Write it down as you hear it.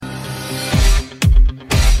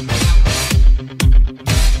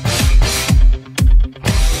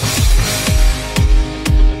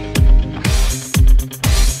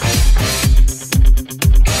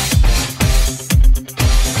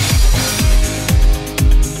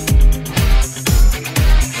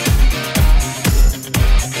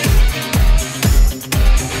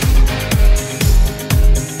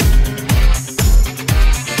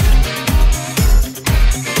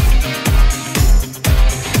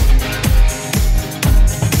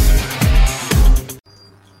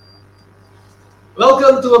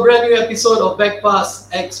Welcome to a brand new episode of Backpass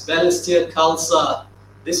X Balestier Khalsa.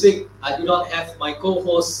 This week I do not have my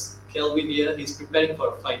co-host Kelvin here. He's preparing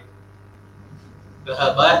for a fight.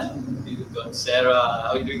 But you've got Sarah.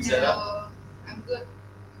 How are you doing, Sarah? Hello. I'm good.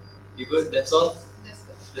 You good? That's all? That's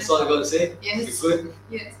good. That's all I got to say? Yes. You good?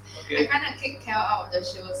 Yes. Okay. I kind of kicked Cal out of the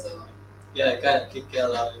show, so. Yeah, I kind of kicked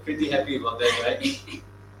Kel out. You're pretty happy about that, right?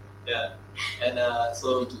 Yeah. And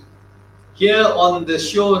so here on the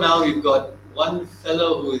show now we've got one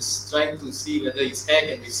fellow who is trying to see whether his hair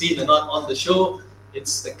can be seen or not on the show.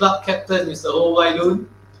 It's the club captain, Mr. Ho Wailun,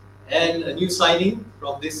 and a new signing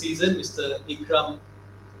from this season, Mr. Ikram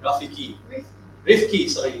Rafiki. Rifki,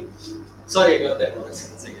 sorry about that.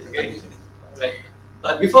 Okay. Right.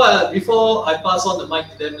 But before I pass on the mic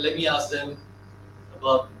to them, let me ask them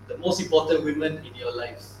about the most important women in your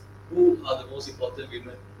life. Who are the most important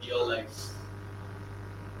women in your life?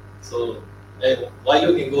 So,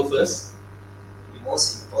 Wailun can go first. The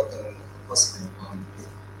most important, of course, my mom. I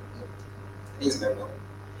think it's my mom.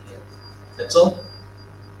 Yeah. That's all.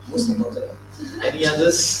 Most important. Any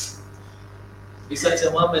others? Besides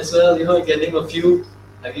your mom as well, you can name a few.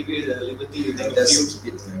 I give you the liberty to name a few. Just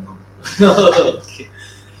keep it to my mom. Okay.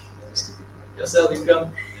 Just keep it to my mom. Yourself,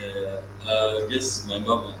 Ikram? Just my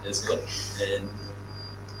mom as well, and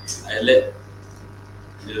I let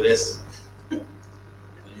the rest only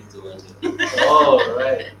to one. Oh,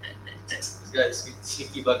 right. This guy is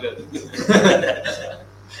sneaky bugger.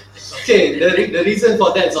 Okay, the reason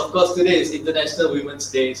for that is, of course, today is International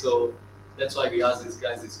Women's Day, so that's why we asked these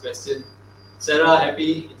guys this question. Sarah,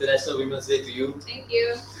 happy International Women's Day to you. Thank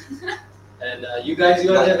you. And you guys,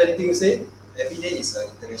 you don't have anything to say? Every day is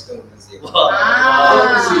International Women's Day. Wow.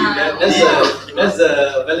 Ah. See, that's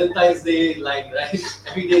the Valentine's Day line, right?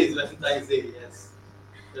 Every day is Valentine's Day, yes.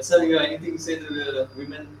 Yourself, you have anything to say to the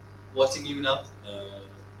women watching you now?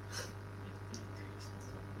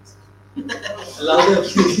 Louder,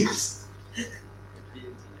 please.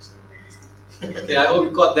 Okay, I hope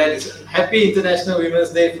you got that. It's Happy International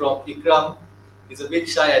Women's Day from Ikram. He's a bit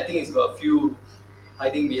shy. I think he's got a few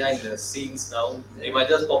hiding behind the scenes now. They might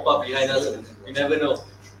just pop up behind us. You never know.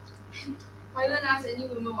 Why don't ask any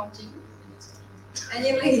women watching?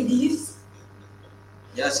 Any ladies?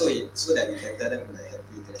 Yeah, so that we can tell them like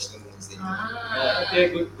Happy International Women's Day. Okay,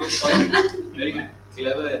 good point. Very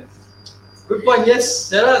clever and good point. Yes,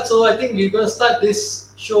 Sarah. So I think we're going to start this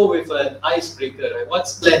show with an icebreaker. Right?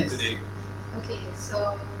 What's planned today? Okay,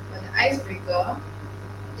 so for the icebreaker,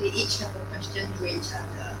 they each have a question to each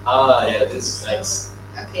other. Ah, yeah, this is nice.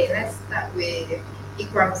 Okay, let's start with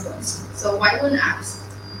Ikram first. So Wailun asks,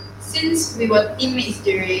 since we were teammates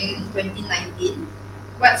during 2019,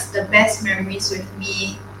 what's the best memories with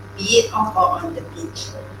me, be it off or on the beach?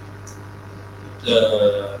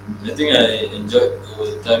 I think I enjoyed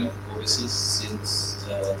our time overseas since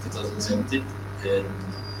 2017, and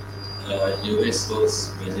he always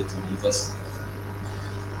goes ready to leave us.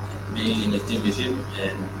 Being in a team with him,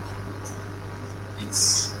 and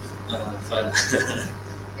it's fun.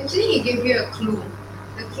 Actually, he gave you a clue.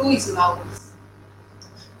 The clue is Laos.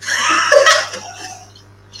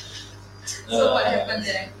 So what happened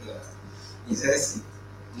there? He says,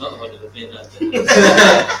 Not for the faint-hearted.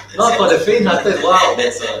 Not for the faint-hearted. Wow.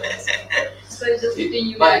 That's all. So it's just between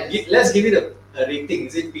you But guys. let's give it a rating.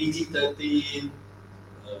 Is it PG-13,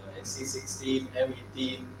 NC-16,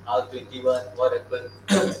 M18, R21? What happened?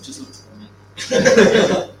 Just look for me.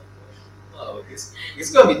 Wow, it's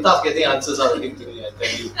going to be tough getting answers out of him today, I tell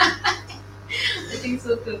you. I think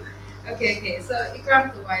so too. Okay. So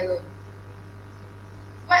Ikram to Wailun.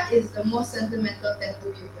 What is the most sentimental tattoo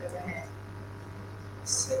you've ever had?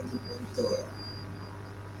 sentimental.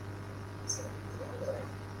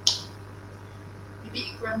 Maybe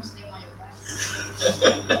Ikram's name on your back.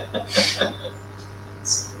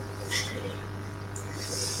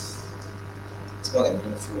 It's more like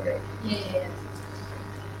meaningful, right? Yeah.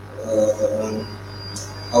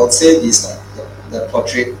 I would say this, the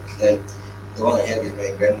portrait, that the one I had with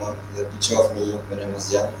my grandma, the picture of me when I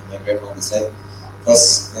was young, my grandma beside.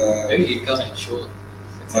 Because Maybe he come and show.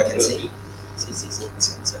 I can see.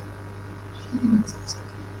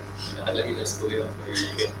 Let me just pull it up for you.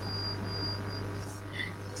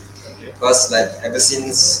 Okay. Because like ever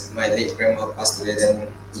since my late grandma passed away,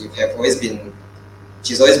 then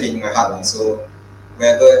she's always been in my heart. So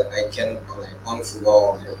wherever I can, or like on football,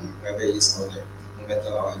 or like, wherever it is, or like no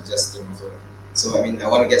matter how, I just think of her. So I mean, I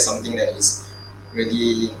want to get something that is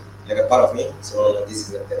really like a part of me. So this is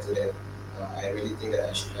the tattoo that I really think that I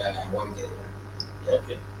want to get.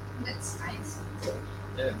 Okay. That's nice.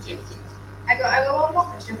 Yeah, okay. I got one more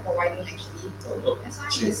question for Wydon actually. Oh, That's why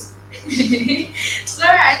Sure. he's. So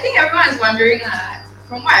I think everyone is wondering,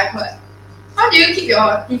 from what I've heard, how do you keep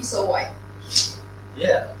your teeth so white?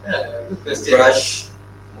 Yeah, good question. brush,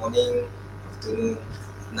 morning, afternoon,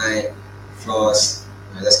 night, floss.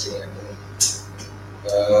 No, just kidding. I mean,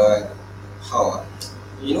 how?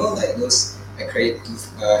 You know, like those acrylic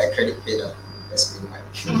paint. That's pretty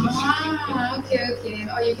much. Okay.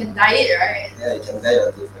 Oh, you can dye it, right? Yeah, you can dye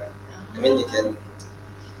your teeth. I mean, you can.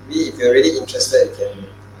 If you're really interested, you can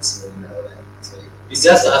ask me. So We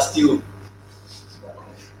just asked you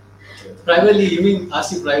okay. privately. You mean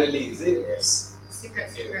ask you privately? Is it? Yes.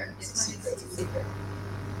 Secret. This one Secret. is secret.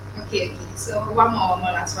 Okay. So one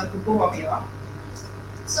last one to both of you.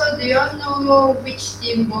 So do you all know which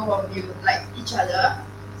team both of you like each other?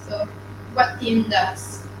 So what team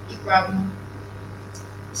does Ikram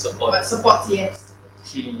Support. support? Yes.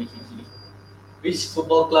 Which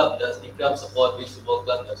football club does Ikram support? Which football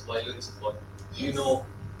club does Wylun support? Do you Yes. know?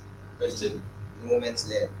 Question. No man's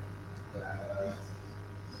land.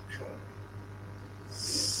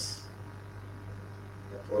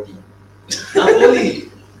 Napoli. Napoli.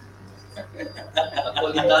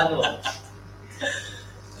 Napolitano.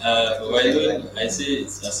 Wylun, I say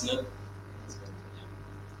it's Arsenal.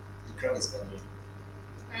 Ikram is Man U.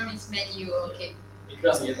 Ikram is Man U. Okay.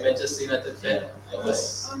 Ikram is Manchester United fan. I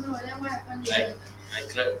was Oh no, then what happened? I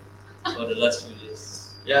cried for the last few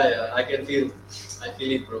years. Yeah, I can feel. I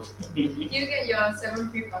feel it, bro. Did you get your 7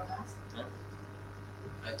 free podcast?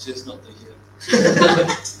 I choose not to hear.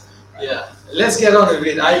 Yeah, let's get on with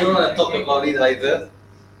it. I don't want to talk about it either.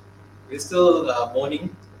 We're still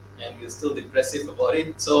mourning and we're still depressive about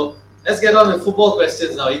it. So let's get on with football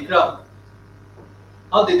questions now. Ikram,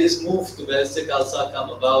 how did this move to Balestier Khalsa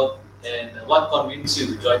come about and what convinced you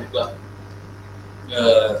to join the club?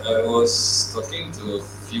 I was talking to a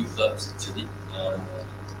few clubs actually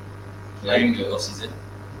during the off season,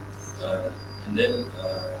 and then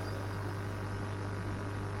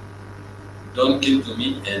Don came to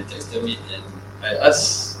me and texted me, and I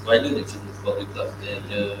asked Wylun actually about the club,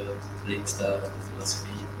 the playing style,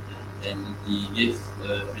 philosophy, and he gave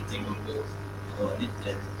everything good about it.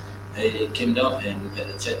 And I came down and had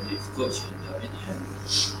a chat with coach and David, and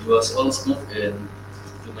he was all smooth and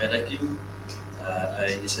to my liking.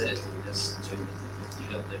 I decided to just join the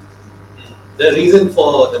club there. The reason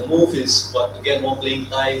for the move is what, to get more playing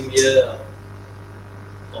time here?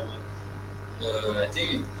 Or what? I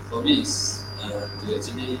think for me it's to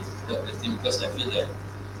actually help the team because I feel like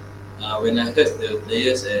when I heard the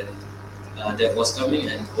players and that was coming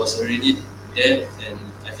and was already there, and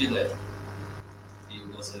I feel like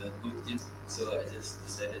it was a good team, so I just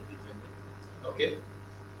decided to join them. Okay.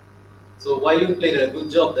 So Wylun played a good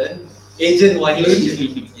job then. Agent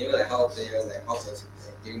Wylun. You know, like how players like out of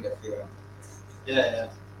during the field. Yeah.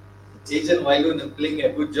 Agent Wylun playing a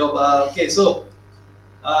good job. Okay, so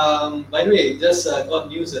by the way, just got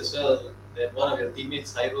news as well that one of your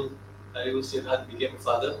teammates, Hairul Sirhan, became a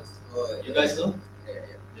father. Oh, You guys know? Yeah.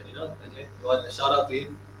 You know? Okay. You want a shout out to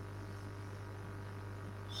him?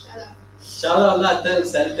 Shut up. Shout out lah, tell him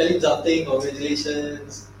something,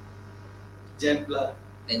 congratulations. Gem lah.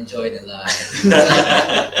 Enjoy the life.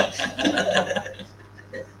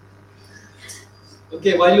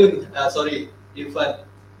 Okay, Wylun, sorry, Irfan.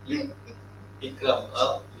 Ikram.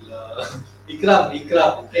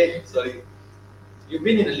 Ikram, okay, sorry. You've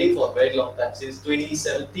been in the league for a very long time, since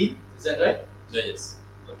 2017, is that right? Yes.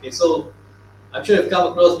 Okay, so I'm sure you've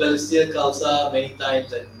come across Balestier Khalsa many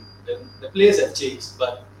times and the players have changed,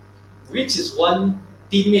 but which is one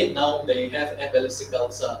teammate now that you have at Balestier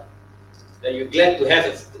Khalsa that you're glad to have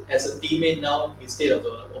as a teammate now instead of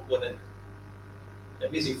an opponent?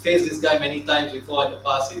 That means you faced this guy many times before in the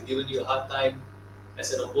past, he's given you a hard time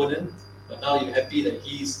as an opponent, but now you're happy that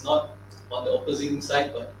he's not on the opposing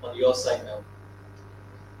side but on your side now.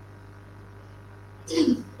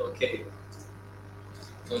 Okay.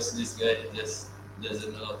 Because this guy just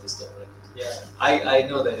doesn't know how to stop running. Yeah, I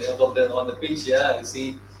know that. On the pitch, yeah, you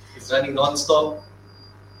see, he's running non-stop.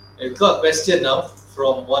 We've got a question now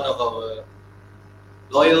from one of our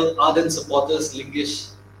loyal, ardent supporters,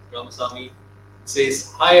 Lingish Ramasamy.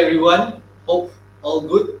 Says, hi everyone, hope all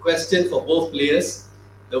good. Question for both players.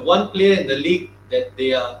 The one player in the league that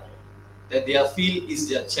they feel is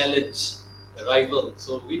their challenge, a rival.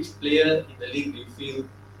 So which player in the league do you feel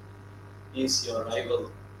is your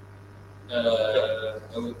rival?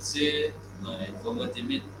 I would say my former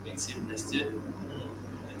teammate Maxim last year.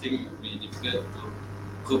 I think it would be difficult to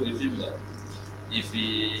cope with him, but if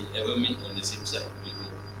we ever meet on the same side, we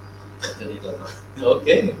will battle it out.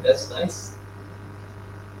 Okay, that's nice.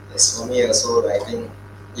 As for me also, I think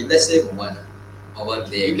if let's say one, or one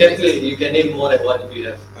player. You can play. You can name more than one if you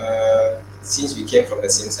have. Since we came from the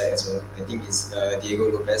same side as well, I think it's Diego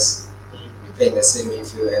Lopez. We played in the same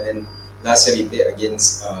midfield, and then last year we played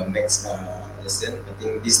against Max Leston. I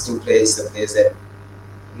think these two players, the players that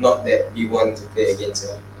not that we want to play against.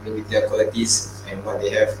 I mean, with their qualities and what they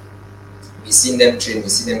have, we seen them train, we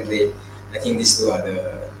seen them play. I think these two are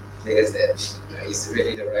the players that is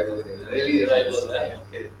really the rival. Really the rival.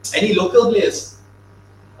 Okay. Any local players?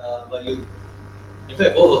 But you, in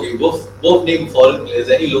fact, both of you, both name foreign players.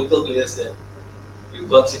 Any local players that you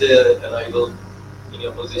consider a rival in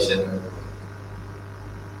your position?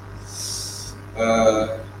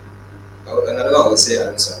 Another one I would say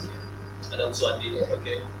Adam Swandi. Adam Swandi. Yeah.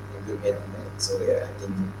 Okay. A good mate of mine. So yeah, I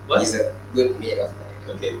think What? he's a good mate of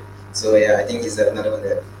mine. Okay. So yeah, I think he's another one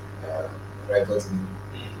that rival to me.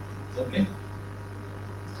 Okay.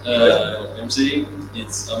 I'm saying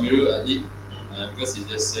it's Amirul Adib because he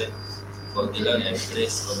just said for Dylan and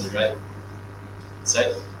plays on the right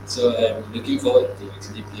side. So I'm looking forward to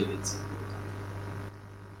actually play with him.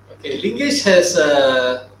 Okay. Lingesh has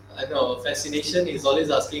I don't know, fascination. He's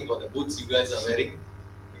always asking for the boots you guys are wearing.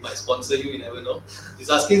 He might sponsor you. You never know. He's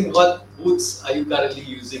asking what boots are you currently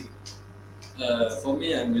using? For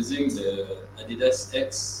me, I'm using the Adidas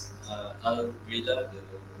X Al Grida, the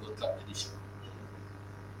World Cup edition.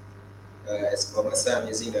 As for myself, I'm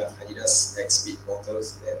using the Adidas X Speed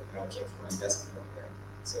bottles that came from Adidas.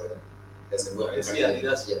 So that's the word. Obviously,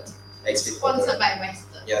 Adidas. Yeah. X Speed Sponsored bottle. by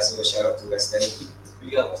Western. Yeah, so shout out to Western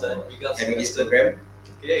Big up, son. Big up. having this program.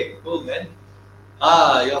 Okay, cool, man.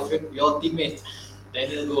 Your teammate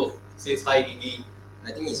Daniel Go says hi, Gigi.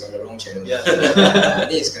 I think he's on the wrong channel. Yeah. I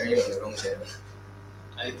think he's currently on the wrong channel.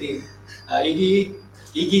 I think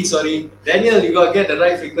Iggy, sorry. Daniel, you gotta get the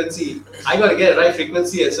right frequency. I gotta get the right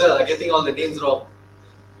frequency as well. I'm getting all the names wrong.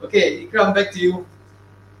 Okay, Ikram, back to you.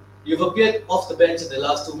 You've appeared off the bench in the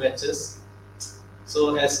last two matches.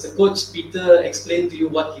 So has the coach Peter explained to you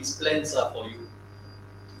what his plans are for you?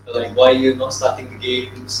 Like why you're not starting the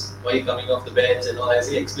games, why you're coming off the bench and all. Has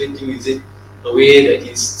he explained to you? Is it a way that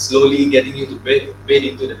he's slowly getting you to bed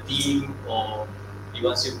into the team, or he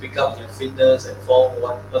wants you to pick up your fitness and form?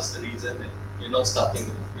 What's the reason that you're not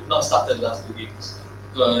starting? You've not started the last two games.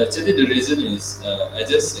 Actually, the reason is I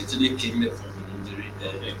just actually came back from an injury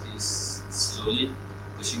that is slowly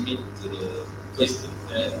pushing me into the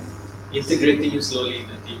team. Integrating you slowly in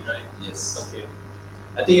the team, right? Yes. Okay.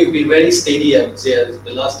 I think you've been very steady, I would say.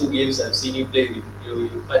 The last two games I've seen you play, you're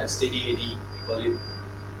quite a steady Eddie, we call it.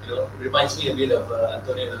 You know, reminds me a bit of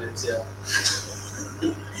Antonio Valencia.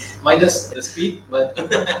 Minus the speed, but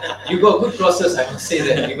you got good crosses, I must say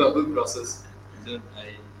that. You got good crosses.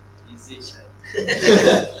 Easy shot.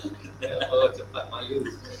 Cepat malu.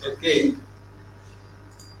 Okay.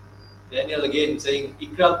 Daniel again saying,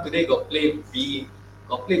 Ikram today got play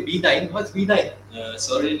B9. What's B9?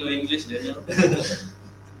 Sorry, no English, Daniel.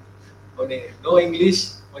 No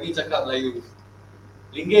English, only cakap Melayu.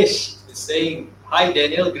 Lingesh is saying, hi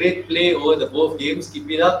Daniel, great play over the both games, keep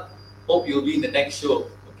it up. Hope you'll be in the next show.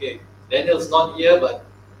 Okay, Daniel's not here, but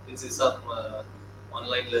this is some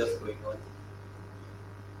online love going on.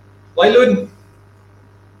 Wailun,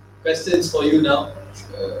 questions for you now.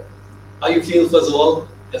 How you feel first of all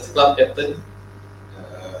as the club captain?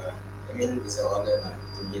 I mean, it's an honor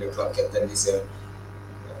to be the club captain this year.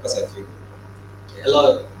 Of course, I feel.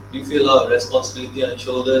 Do you feel a lot of responsibility on your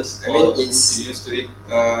shoulders? I mean, or it's- you used to it.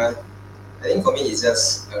 I think for me, it's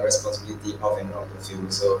just a responsibility off and off the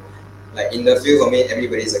field. So, like in the field, for me,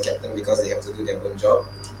 everybody is a captain because they have to do their own job.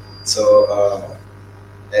 So,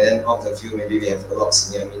 and then off the field, maybe we have a lot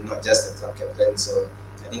senior. I mean, not just the club captain. So,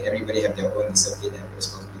 I think everybody have their own discipline and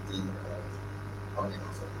responsibility on and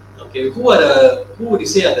off. Okay, who would you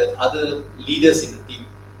say are the other leaders in the team?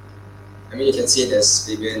 I mean, you can see there's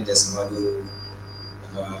Fabian, there's Madu.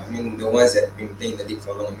 I mean, the ones that have been playing the league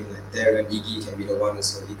for long. I mean, like Darren, Iggy can be the one,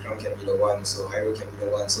 so Ikram can be the one, so Hyro can be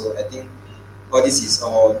the one. So I think all this is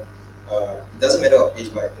all. It doesn't matter of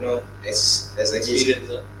age, but you know, as a age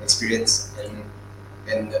experience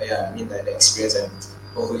and yeah, I mean like the experience and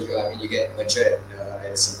also you get mature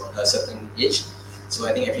at a certain age. So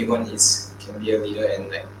I think everyone can be a leader,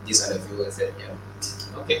 and like these are the few ones that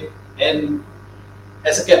Okay, and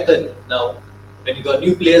as a captain now, when you got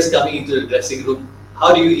new players coming into the dressing room,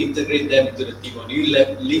 how do you integrate them into the team? Or do you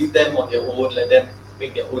leave them on their own, let them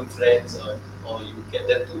make their own friends, or you get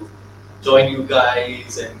them to join you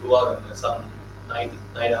guys and go out on some night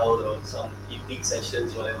out or some evening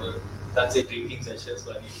sessions, whatever? Can't say drinking sessions,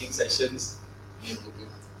 but eating sessions.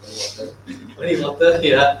 Only water,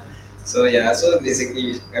 yeah. So yeah, so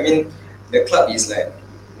basically, I mean, the club is like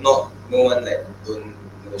no one like don't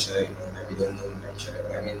know each other, you know, like we don't know like each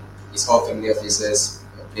other. I mean, it's all familiar faces,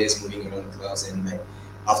 players moving around the class, and like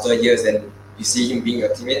after years, then you see him being your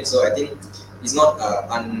teammate. So I think it's not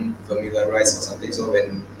unfamiliarized or something. So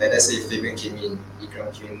when, like, let's say Fabian came in,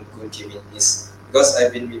 Ikram came in, Mukun came in, is because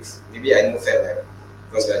I've been with, maybe I know Fab, like,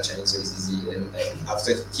 because we are Chinese, so it's easy. And like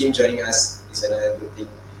after him joining us, it's another good thing.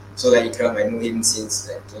 So like Ikram, I know him since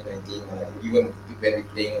like 2019, or like even when we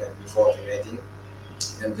playing like before 2019,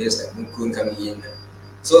 and players like Mukun coming in.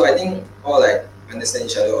 So I think all like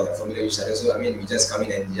understand each other or like familiar with each other. So I mean, we just come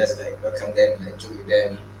in and just like welcome them, like joke with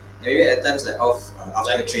them. Maybe at times like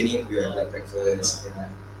after Like- training, we have like breakfast. Yeah.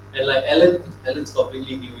 And like Alan's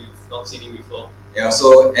completely new. You've not seen him before. Yeah,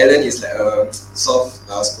 so Alan is like a soft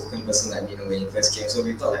spoken person like me, when he first came. So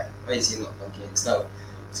we thought like, why is he not talking and stuff?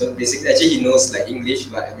 So basically, actually he knows like English,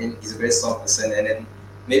 but I mean he's a very soft person. And then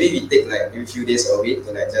maybe we take like maybe a few days or a week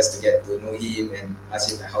to like just to get to know him and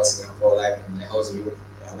ask him like how's Singapore life and like how's Europe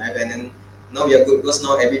life. And then now we are good because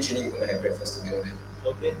now every training we're gonna have breakfast together.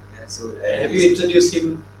 Okay. Yeah, so Have you introduced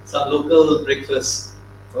him some local breakfast?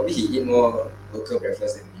 probably he eat more local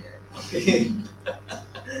breakfast than me. Okay.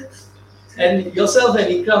 And yourself and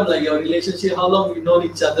Ikram, like your relationship, how long you known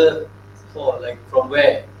each other for? Like from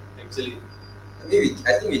where actually?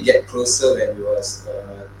 I think we get closer when we was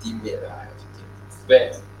teammate lah.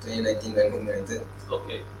 Where? 2019 when Home United.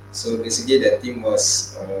 Okay. So basically that team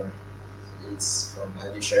was it's from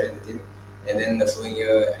Aldi Sharin, the team, and then the following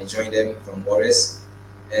year I joined them from Warriors,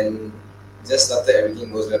 and just started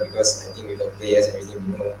everything goes well because I think with the players everything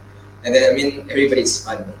we know, and then I mean everybody's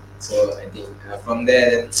fun. So I think from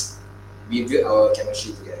there we built our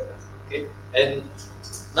chemistry together. Okay. And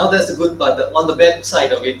now that's the good part. On the bad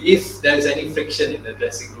side of it, if there is any friction in the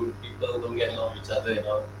dressing room, people don't get along with each other,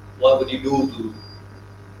 what would you do to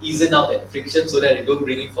ease out that friction so that you don't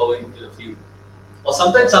bring it forward into the field? Or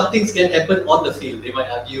sometimes some things can happen on the field. They might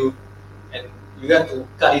argue, and you have to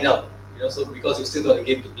cut it out. So because you still got a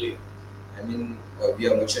game to play. I mean, we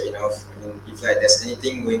are mature enough. I mean, if like there's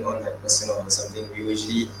anything going on like personal or something, we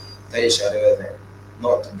usually tell each other like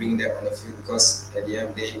not to bring them on the field because at the end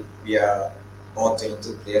of the day, we are all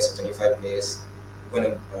 22 players or 25 players. We're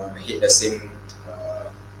gonna hit the same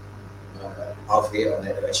pathway or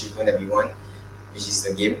like the achievement that we want, which is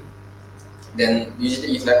the game. Then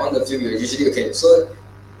usually, if like on the field, we're usually okay. So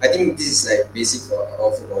I think this is like basic for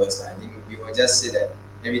all footballers. I think we will just say that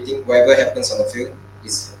everything, whatever happens on the field,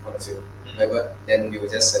 is on the field. Whatever, then we will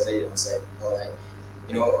just settle it outside. Or like,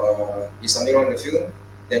 if something wrong in the field,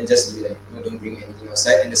 then just leave it like, don't bring anything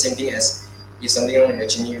outside. And the same thing as if something wrong in the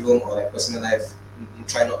changing room or like personal life,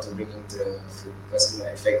 try not to bring it into the field because it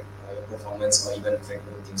might affect your performance or even affect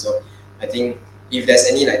everything. So I think if there's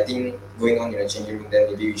any like thing going on in the changing room, then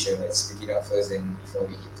maybe we should like speak it up first, then before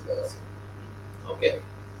we hit to the field. Okay.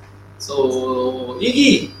 So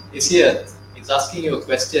Iggy is here. He's asking you a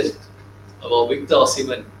question about Victor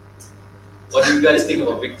Osimhen. What do you guys think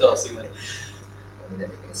about Victor Osimhen? I mean, that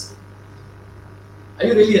makes sense. Are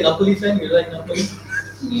you really a Napoli fan? You like Napoli?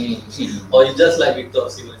 Or you just like Victor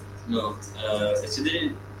Osimhen? No,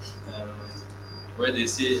 actually, where they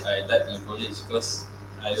say I like Napoli is because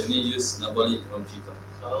I only use Napoli from FIFA.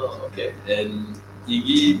 Oh, okay. And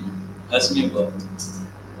Iggy asked me about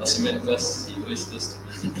Osimhen because he always does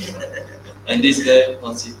to me. And this guy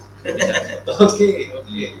wants it. Okay,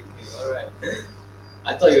 alright.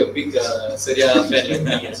 I thought you were a big Serie A fan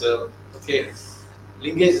like me as well. Okay.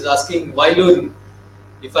 Lingesh is asking, Wailun,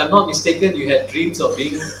 if I'm not mistaken, you had dreams of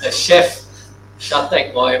being a chef,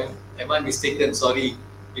 Shatek, or am I mistaken? Sorry.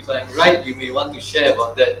 If I'm right, you may want to share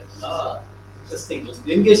about that. Interesting.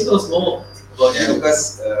 Lingesh knows more about Yeah, you.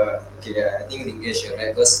 because I think Lingesh, you're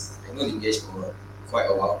right, because I know Lingesh for quite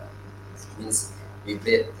a while. It means we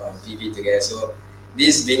played PV together. So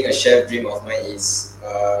this being a chef dream of mine is,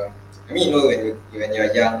 I mean, when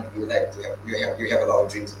you're young, you like to you have a lot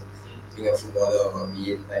of dreams. Being a footballer or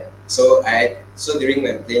be it like so during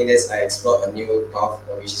my playing this I explored a new path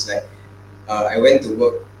which is like I went to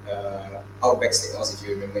work Outback Steakhouse, if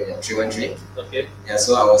you remember, 313. Okay. Yeah,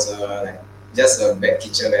 so I was like just a back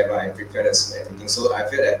kitchen wherever I prepared the soup and everything. So I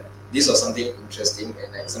felt that this was something interesting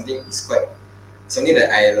and like something that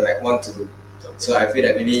I like want to do. So I feel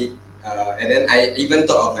that maybe and then I even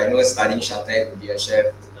thought of studying Shatek to be a chef.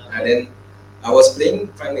 And then I was playing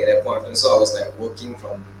primary at that point of time, so I was like working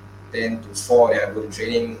from 10 to 4, then I go to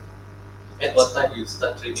training. At what time you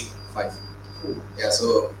start training? 5. Yeah,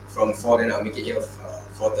 so from 4 then I'll make it here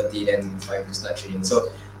 4:30, then 5 to start training.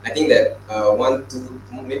 So I think that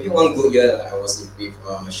maybe one good year I was with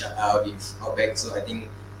Outback, so I think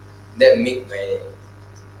that made my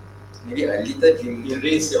maybe a little dream. You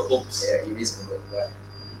raise your hopes. Yeah, it is good, but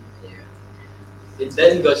yeah. It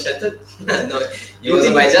then got shattered. No, it You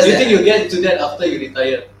wasn't think, by just you that. think you get into that after you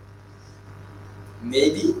retire?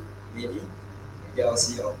 Maybe. I'll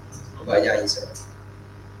see. But yeah, he's right.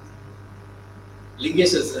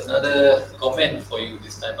 Lingesh is another comment for you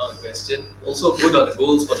this time, not a question. Also good on the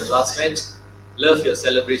goals for the last match. Love your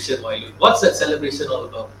celebration, Wailun. What's that celebration all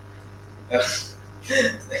about? Because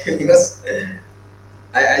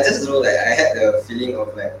I just know, like, I had the feeling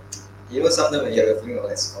of, like, sometimes when you have a feeling of,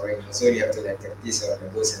 like, scoring, so you have to, like, practice the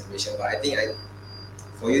goal celebration. But I think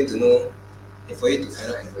for you to know, and for you to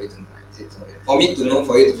find out, and for you to know, for me to know,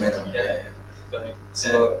 for you to find out. Yeah. Correct.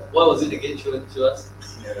 So what was it again? Show us.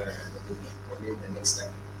 Maybe the next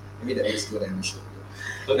time, maybe the next goal, then we should.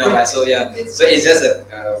 Okay. No, but so yeah, so it's just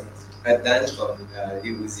a dance from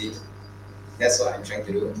Liu Uzi. That's what I'm trying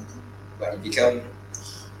to do, but it become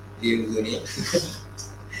Liu Looney.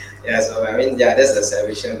 Yeah, so I mean, yeah, that's the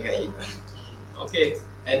celebration behind it. Okay.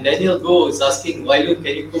 And Daniel Go is asking, Wailun,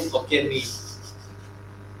 can you cook Hokkien mee?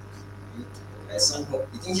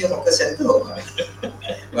 You think you're hawker center or what?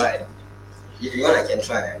 But if you want, I can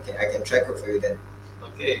try. I can try cook for you then.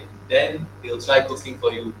 Okay. Then we'll try cooking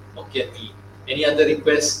for you Hokkien mee. Any other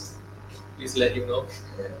requests? Please let him know.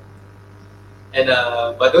 Yeah. And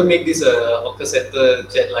but don't make this a hawker center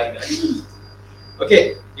chat line.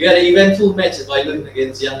 Okay, you had an eventful match at Wailun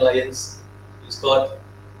against Young Lions. You scored,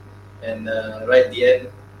 and right at the end,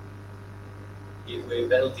 gave away a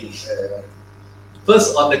penalty.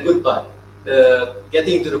 First, on the good part,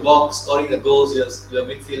 getting into the box, scoring the goals. You're a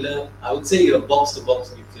midfielder. I would say you're a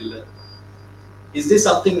box-to-box midfielder. Is this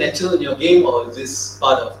something natural in your game, or is this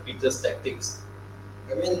part of Peter's tactics?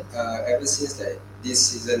 I mean, ever since this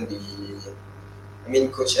season,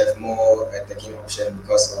 coach have more attacking option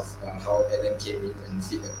because of how Alan came in and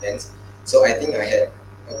fit the plans. So I think I had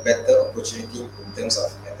a better opportunity in terms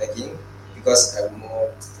of attacking because I'm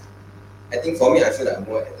more. I think for me, I feel like I'm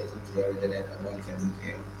more attacking player rather than a more defending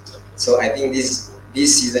player. So I think this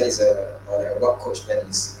season is what coach plan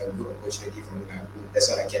is a good opportunity for me. That's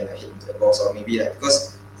why I can hit into the box, or maybe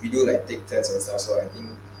because we do take turns and stuff. So I think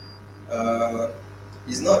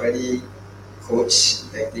it's not really coach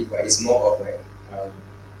tactic, but it's more of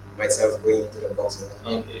myself going into the box.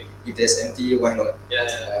 Okay. If there's empty, why not?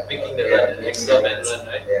 Yeah, making the run, the extra man run,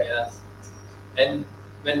 right? Yeah. And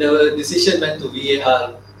when the decision went to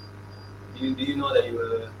VAR, do you know that you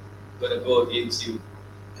were going to go against you?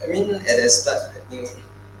 I mean, at the start, for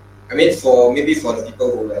the people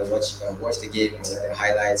who watch the game or the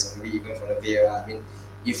highlights, or maybe even from the VAR,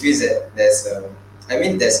 it feels that there's a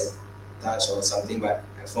touch or something, but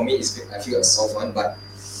for me, I feel a soft one. But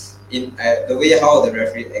in the way how the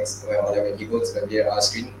referee acts, when he goes to the VAR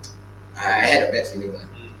screen, I had a bad feeling.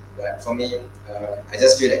 But for me, I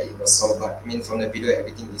just feel that it was soft. But from the video,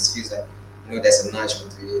 everything feels like there's a nudge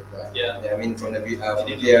into it. But from the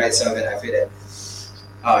VAR itself, and I feel that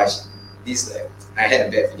I had a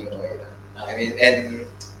bad feeling about it. And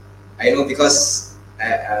I know because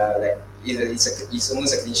it's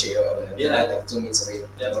almost a clean sheet. 2 minutes away,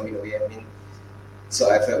 1 minute away. So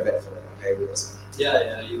I felt bad for Harry also.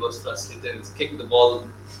 Yeah, he was frustrated. He kicked the ball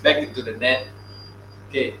back into the net.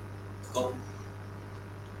 Okay.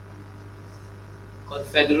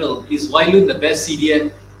 Confederal, is Wailun the best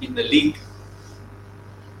CDM in the league?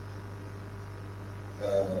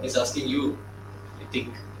 He's asking you, I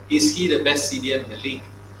think. Is he the best CDM in the league?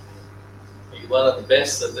 Are you one of the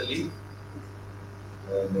best of the league?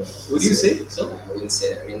 No. Would you say so? I wouldn't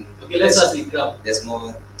say that. Okay, let's ask Ikram. There's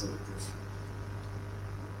more to prove.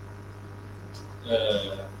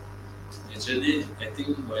 Actually, I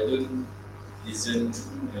think Wailun isn't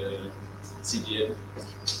CDM,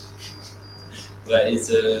 but it's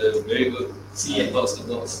a very good CM box to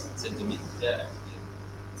box sentiment. Yeah,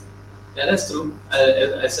 that's true.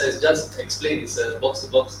 As I just explained, it's a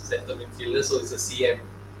box-to-box center midfielder, so it's a CM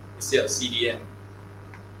instead of CDM.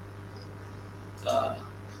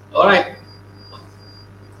 All right.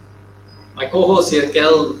 My co-host here,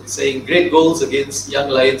 Kel, is saying great goals against Young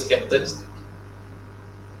Lions captain.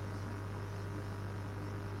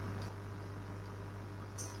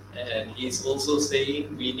 And he's also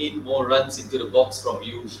saying we need more runs into the box from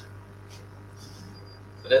you. So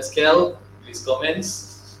that's Kel, his comments.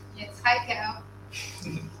 Yes, hi Cal.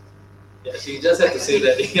 Yeah, she just had to say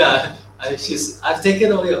that. Yeah, I've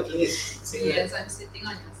taken over your place. Yes, I'm sitting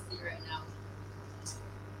on your seat right now.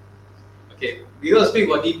 Okay, we're going to speak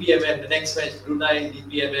about DPMM, the next match, Brunei,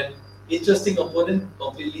 DPMM. Interesting opponent,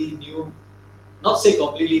 completely new. Not say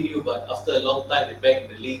completely new, but after a long time, they're back in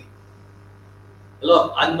the league. A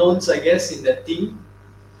lot of unknowns, I guess, in that team.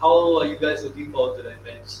 How are you guys looking forward to that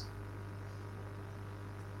match?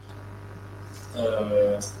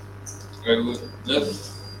 I would love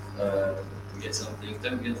to get some playing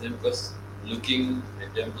time against them because looking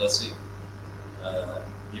at them last week,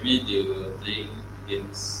 maybe they were playing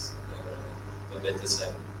against a better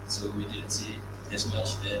side, so we didn't see as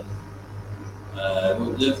much. And I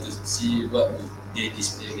would love to see what would they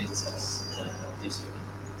display against us this week.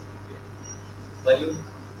 Bayu?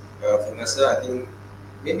 For Nasser, I think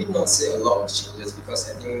maybe not say a lot of changes because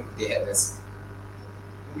I think they had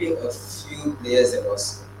maybe a few players that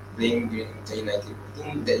was playing during 2019. I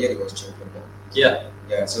think that year it was champion. Right? Yeah,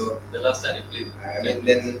 Yeah, so the last time he played. I mean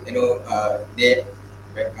then they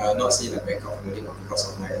not say like back out maybe not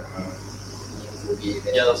because of like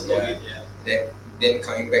COVID. Yeah, that's COVID, yeah. Then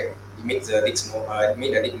coming back, it makes the leagues more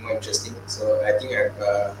made the league more interesting. So I think I'm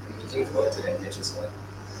looking forward to that match as well.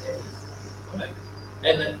 Yeah. Alright.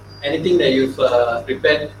 And anything that you've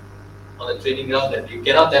prepared on the training ground that you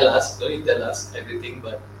cannot tell us, don't need to tell us everything,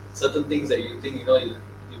 but certain things that you think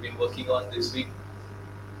you've been working on this week.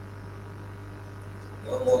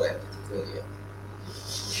 No more like practical, yeah.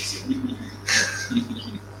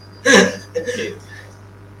 Okay.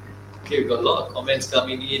 Okay, we've got a lot of comments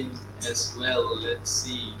coming in as well. Let's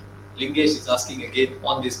see. Lingesh is asking again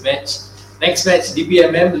on this match. Next match,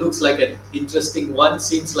 DPMM looks like an interesting one.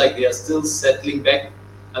 Seems like they are still settling back.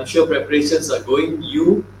 I'm sure preparations are going.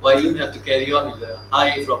 While you have to carry on with the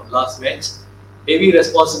high from last match. Heavy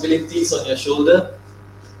responsibilities on your shoulder.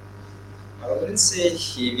 I wouldn't say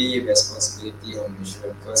heavy responsibility on my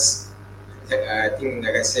shoulder because I think,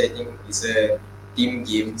 like I said, I think it's a team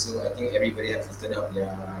game, so I think everybody has to turn up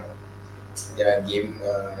their game,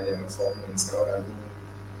 their form and stuff. I mean,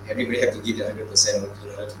 everybody have to give their 100% in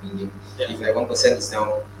order to win game. Yeah. If like 1% is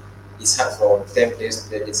down, it's hard for 10 players to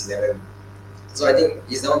play against 11. So I think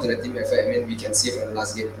it's down to the team effort. I mean, we can see from the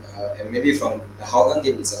last game, and maybe from the Hougang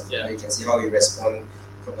game itself, Yeah. you can see how we respond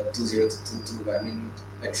from a 2-0 to 2-2. But I mean,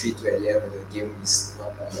 a 3-2 at the end of the game is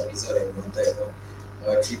not a result that we wanted.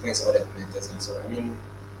 3 points all that matters. So I mean,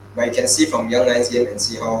 but you can see from Young Lions game and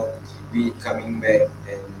see how we coming back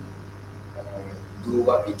and do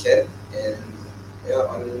what we can. And yeah,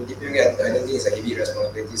 on DPM, I don't think it's a heavy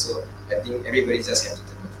responsibility. So I think everybody just have to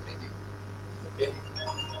turn up for that game. Okay.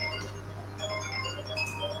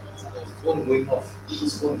 Phone going off.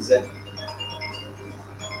 Whose phone is that? Is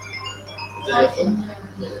that your phone?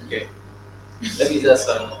 Okay. Let me just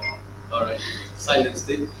alright. Silence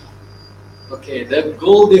it. Okay, the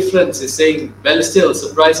goal difference is saying Balestier will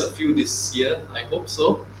surprise a few this year. I hope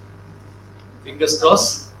so. Fingers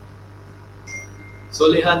crossed.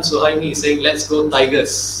 Solehan Suhaimi is saying let's go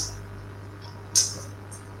Tigers.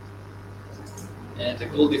 And the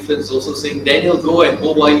goal difference is also saying Daniel Go and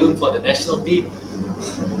Ho Wailun for the national team.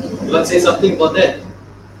 You want to say something about that?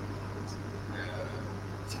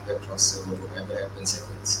 Finger crossed, so whatever happens,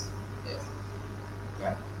 happens.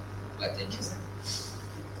 Yeah. But thank you.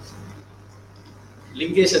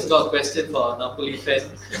 Lingesh has got a question for Napoli fan.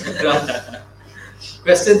 Ikram.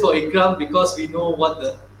 Question for Ikram, because we know what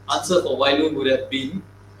the answer for Wailun would have been.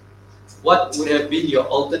 What would have been your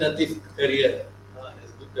alternative career? That's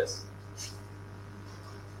a good question.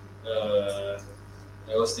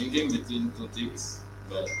 I was thinking between two things,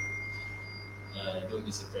 but don't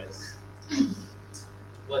be surprised.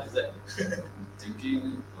 What is that?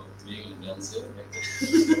 Thinking of being a dancer.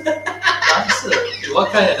 Dancer?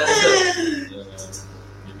 What kind of dancer?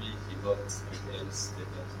 Maybe hip hop, dance,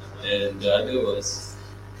 and the other was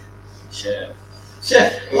chef.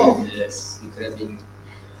 Chef! Oh! Yes. It could have been.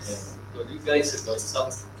 So you guys have got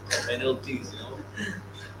some penalties, you know.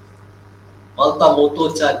 Malta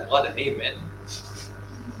Moto Chan, what a name, man.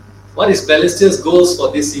 What is Balestier's goals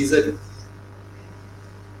for this season?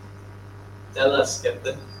 Tell us,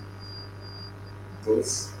 Captain.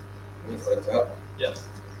 Goals for the club. Yeah.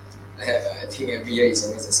 I think every year is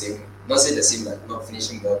almost the same. Not say the same, but not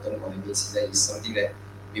finishing bottom on the mid-season is something that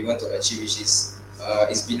we want to achieve, which is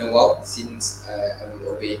it's been a while since I'm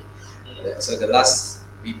away. So the last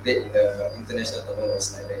we played in the international tournament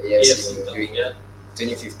was like the AFC during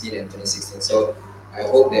 2015 and 2016. So I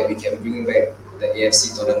hope that we can bring back the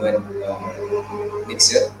AFC tournament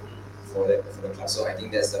next year for the club. So I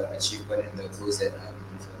think that's the achievement and the goals that I'm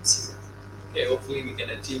looking for this season. Okay, hopefully we can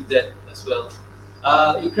achieve that as well.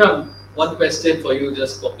 Ikram, one question for you,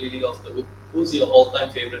 just completely off the hook. Who's your all-time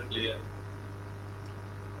favorite player?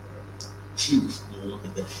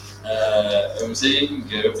 I'm saying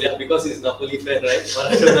Gareth. Yeah, because he's Napoli fan, right?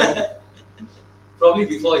 Maradona. Probably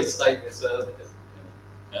before his time as well.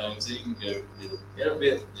 I'm saying Gareth Bale. Gareth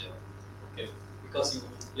Bale. Yeah. Okay, because you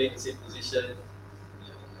play in the same position.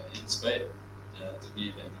 Inspired to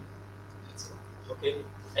be like him. That's all. Okay,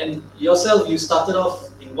 And yourself, you started off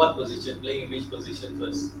in what position? Playing in which position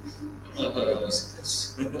first?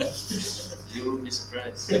 You will be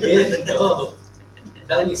surprised. Again? No.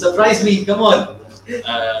 Tell me, surprise me, come on.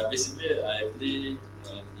 Basically, I play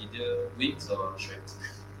either wings or strike.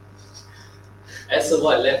 As a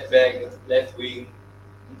what? Left back, left wing,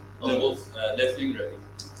 or No, both? left wing, right wing.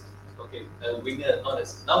 Okay, winger, not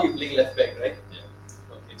as. Now you're playing left back, right? Yeah.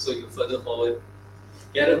 Okay, so you're further forward.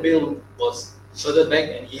 Gareth Bale was further back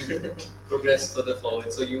and he progressed further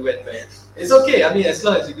forward, so you went back. It's okay, I mean, as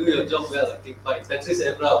long as you do your job well, I think fine. Patrice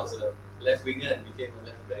Evra was a left winger and became a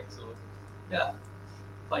left back, so yeah,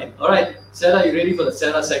 fine. Alright, Sarah, you ready for the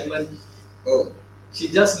Sarah segment? Oh, She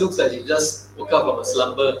just looks like she just woke up from a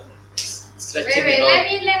slumber, stretching Wait,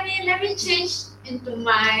 it out. let me change into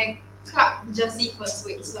my club jersey first.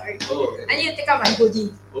 Wait, sorry. Oh, I need to take out my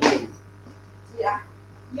hoodie. oh, Yeah.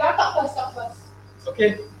 You all talk first.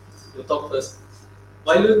 okay. You talk first.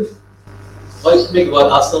 Why do you make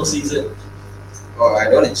about Arsenal season? oh, I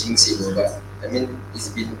don't want to jinx it, though, but I mean, it's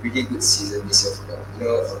been a pretty good season this year for them. You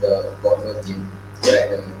know, for the Bournemouth team.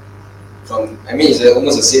 Like, I mean, it's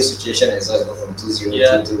almost the same situation as us, from 2-0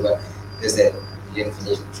 Yeah. to 2, but just that we didn't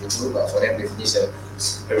finish 3-2, but for them, they finished a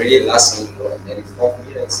really last minute, what, 94th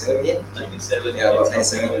minute, 97 minute? 97. Yeah, about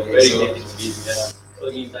 97 Very minutes, so- late in the game, yeah.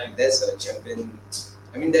 Early time. That's a champion.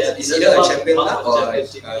 I mean, that's Yeah, it's that's either a mark- champion mark luck of or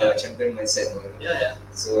championship, a yeah. champion mindset. No? Yeah, yeah.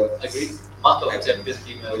 So, Agreed. Mark of a champion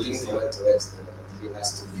team. I would looking say. forward towards the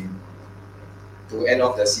last 2 games. To end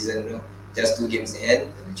off the season, you know, just 2 games in end,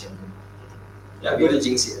 and the champion. Yeah, Good to good,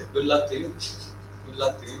 jinx it. good luck to you. Good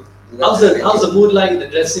luck to you. Good luck How's to the mood like in the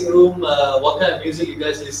dressing room? What kind of music you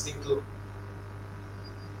guys listening to?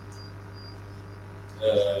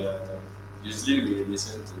 Usually we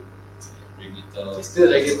listen to reggaeton, Still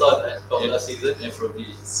reggaeton, right? From last season.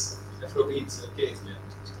 Afrobeats. Afrobeats, okay. Yeah.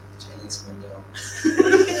 Chinese mania.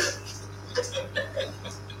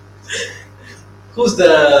 Who's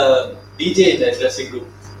the DJ in the dressing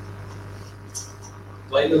room?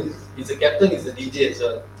 Why look? He's the captain, he's the DJ as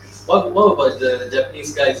well. What about the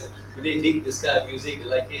Japanese guys? Do they dig this kind of music? They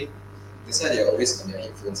like it? That's why they're always on their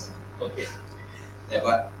headphones. Okay. Yeah,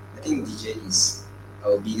 but I think DJ is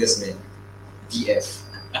our biggest man. DF.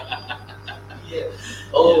 Yeah.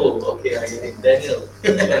 Oh, okay. I get it. Daniel.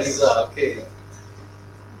 Daniel, okay.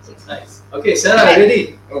 Nice. Okay, Sarah, Okay.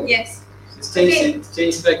 ready? Oh, Yes. Just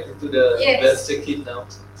change back into the Yes. Belster kit now.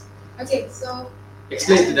 Okay, so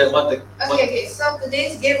Explain to them what the okay. So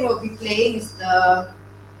today's game we'll be playing is the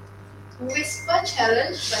Whisper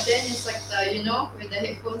Challenge, but then it's like the with the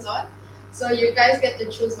headphones on. So you guys get to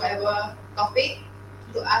choose whatever topic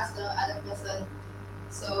to ask the other person.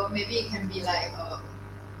 So maybe it can be like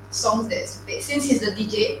songs that's played. Since he's the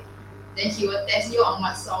DJ, then he will test you on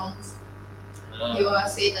what songs. You will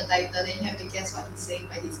say the title, then you have to guess what he's saying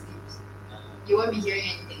by his lips. You won't be hearing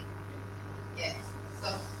anything. Yeah. So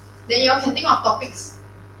then you all can think of topics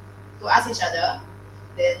to ask each other.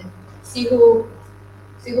 Then see who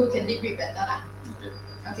can lip read better lah. Okay.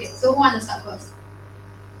 Okay. So who want to start first?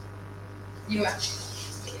 You are.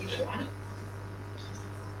 Okay, you want?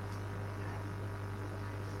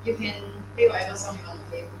 You can play whatever song you want to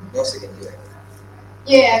play. no second year.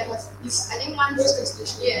 Yeah, because It's I think once. first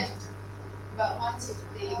translation. Yeah. But once you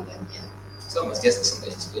play, you can yeah. So I must guess the song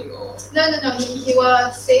that he's playing, or No. He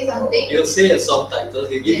will say something. He'll say a song title.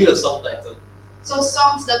 He'll give you a song title. So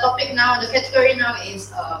songs. The topic now, the category now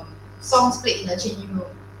is songs played in the changing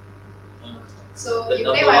room. So The you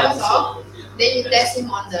play number whatever one song, song. Yeah. then you test him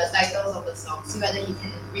on the titles of the song, see whether he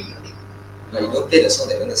can read your lip. like you don't play the song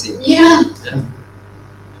that you want to sing. Yeah.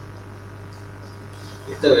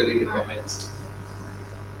 Later we'll read the comments.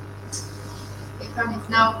 Ikram is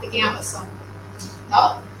now picking up a song.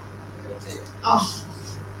 Oh. Okay. Oh.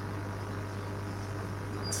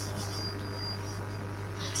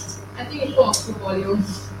 I think we put on full volume.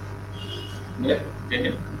 Yeah. Okay.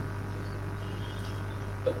 Yeah.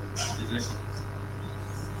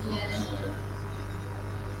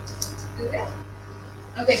 Okay.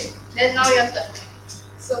 Okay. Then now your turn.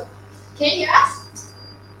 So, can you ask?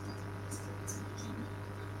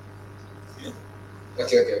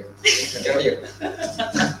 Okay. I cannot hear.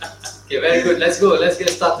 Okay, very good. Let's go. Let's get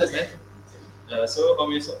started, man. So how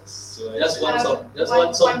many songs? So Just one song. Just One-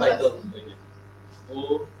 one song one title. Okay.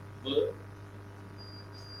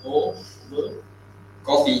 Over.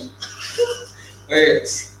 Coffee. Wait,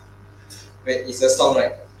 it's a song,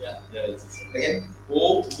 right? Yeah, it's Again.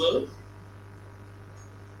 over.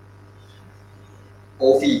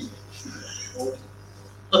 Coffee.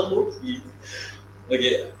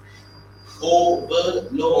 Okay.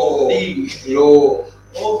 Overloading. Low.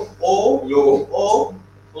 Oh. Low. Oh.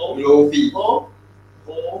 Low fee. Oh.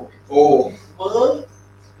 Oh. Over.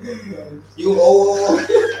 You oh.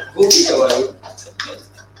 Go with what?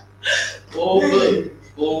 Over.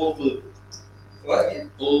 Over. What?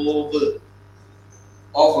 Over.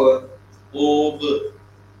 Over. Over.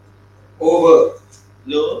 Over.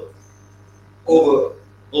 Low. Over.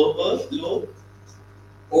 Over. Low.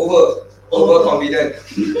 Over. Overconfident.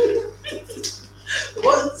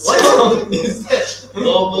 What sound is that?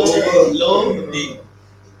 Over. Over. Loading.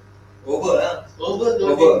 Over lah. Over. Loading.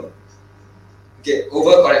 Over. Okay,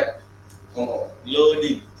 over correct. One more.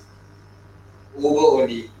 Loading. Over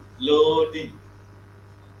only. Loading.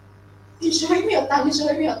 You showing me your tongue. You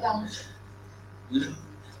showing me your tongue.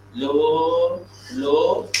 Low.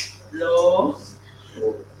 Low. Low.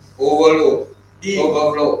 Overload. Ding.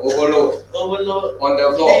 Overflow. Overload. Overload. On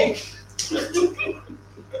the floor.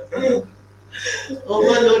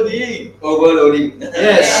 Overloading. Overloading.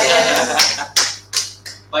 Yes.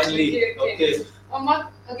 Finally. Okay. Okay. One more.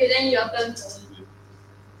 Okay, then your turn.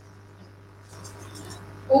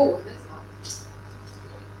 Oh, that's not.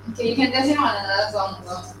 Okay, you can dance him on another song as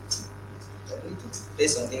well. I need to play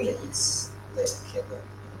something that is like clever.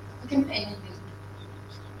 You can play anything.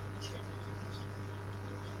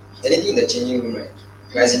 Anything in the changing room, right?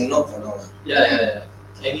 Guys, not for now. Yeah.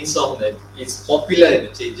 Any song that is popular in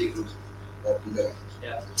the changing room. Popular.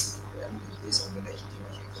 Yeah. I need to play something that hitting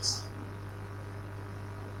my head first.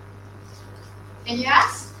 Can you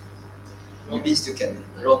ask? Maybe still can.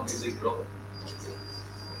 Rock music, rock.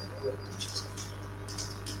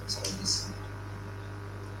 Some of this.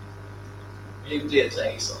 Maybe play a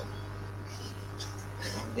Chinese song.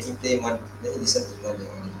 Let him play one. Let him listen to one. Then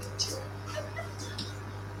one.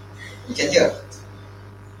 You can hear.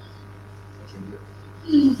 Okay, good.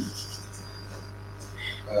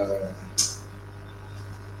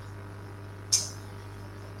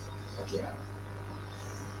 Okay.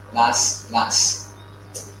 Last. Rush.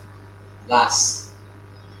 Last.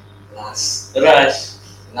 Rush.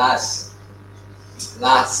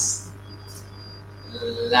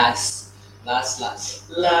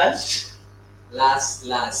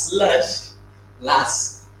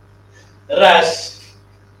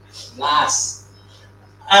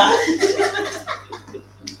 Ah.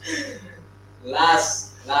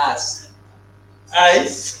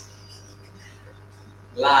 Ice.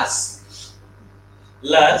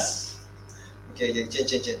 Last. Okay,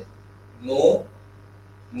 change. No.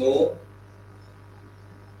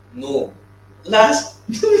 Last.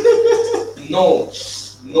 No.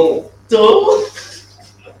 Two.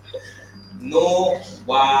 No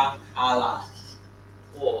wahala.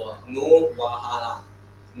 Oh, No wahala.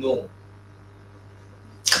 No.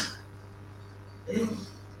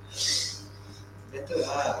 Better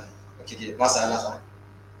lah. Okay. Last.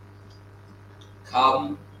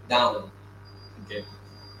 Calm down. Okay.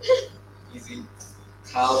 Easy.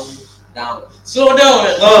 Calm down. Slow down.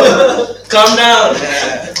 Oh. Calm down.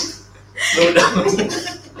 slow down.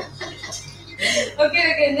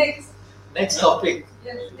 Okay, next. Next topic.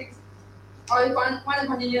 Yes, next. Or you want to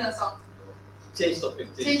continue the song? Change topic.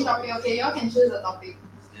 Change topic. Okay, you all can choose a topic.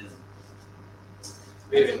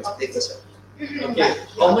 Wait. Take first one.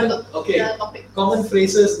 Okay. The topic. Common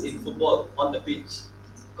phrases in football on the pitch.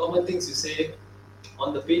 Common things you say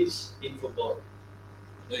on the pitch in football.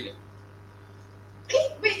 Okay.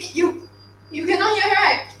 Wait, you cannot hear,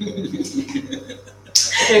 right?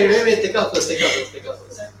 Okay, wait. Take out first.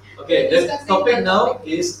 Okay, the Discussing topic the now topic.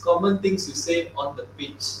 is common things you say on the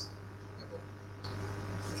pitch.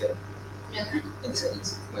 Okay. Yeah. And this one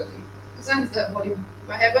is well. This one is the volume.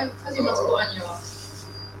 But I haven't, because you must put on your.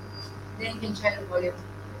 Then you can try the volume.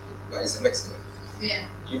 But it's the maximum. Yeah.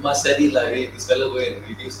 You must study like, hey, this fellow go and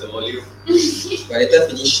reduce the volume. But later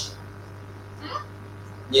finish.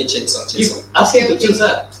 Need to change song. If ask him to Okay. choose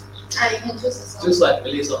lah. You can choose a song. Choose one,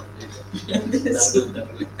 Malay song.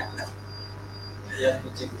 Dangdut. Ya,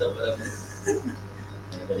 cinta padamu.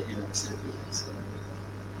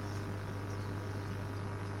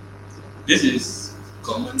 This is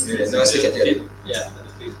common. Yeah, no, still can hear. Yeah, on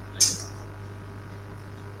the pitch.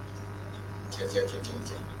 Okay.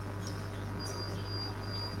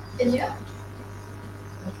 Can you?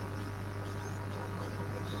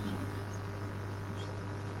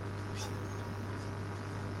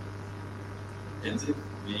 Is it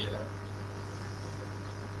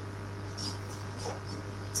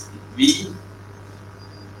V?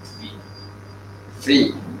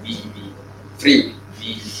 Free. V. Free. V.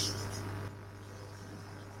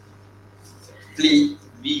 Flee.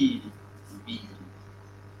 V.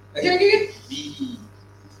 Okay. V.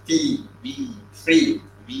 Fee. V. Free.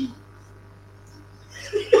 V.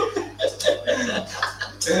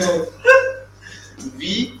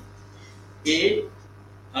 V. A.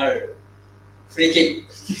 R. Free kick.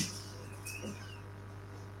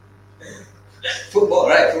 Football,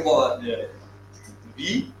 right? Football. Yeah.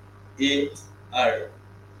 VAR.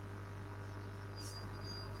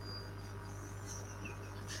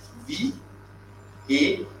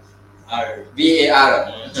 VAR. VAR.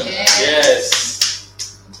 Yes.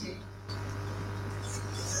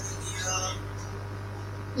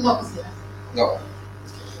 Locks ya. No.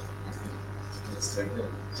 That's right.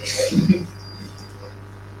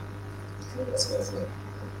 Let's go.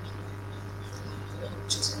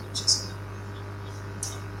 Choose.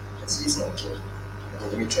 Let's use one. Okay.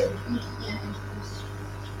 Let me try. Yeah.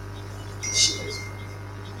 Shit.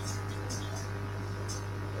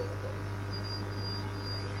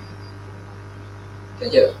 Can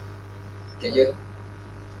you hear?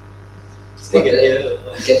 Still can hear.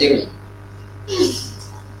 You can hear me?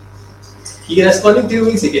 He responding to you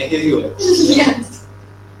means he can hear you. Yes.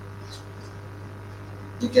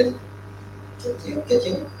 You can hear me?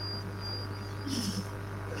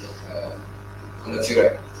 On the field,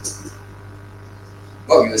 right?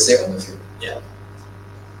 What we will say on the field? Yeah.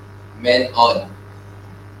 Man on.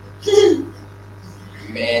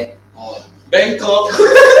 Man on. Bangkok.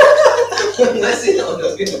 Let's say on the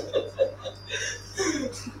field.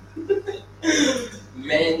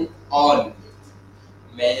 Man on.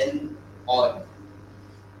 Man on.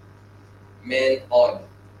 Man on.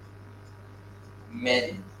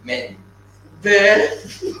 Man. There.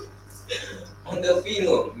 On the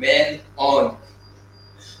field, man on.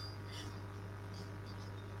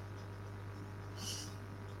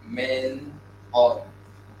 Man on.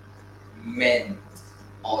 Man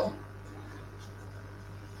on.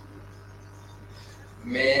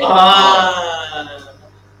 Man on.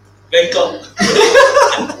 Bangkok.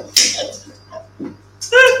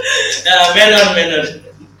 Man on.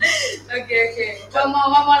 Okay. One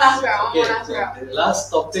more last round. The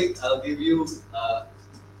last topic, I'll give you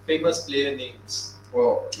famous player names.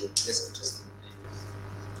 Oh, okay, that's interesting.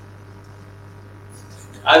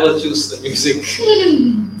 I will choose the music.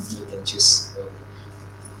 You can choose.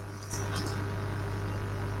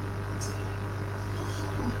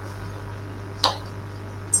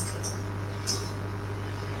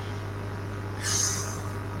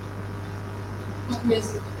 What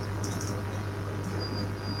music?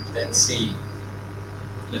 Let's see.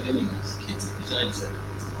 Let me answer.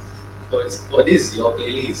 What is your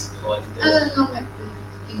playlist? What I don't know my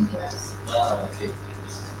English. Okay.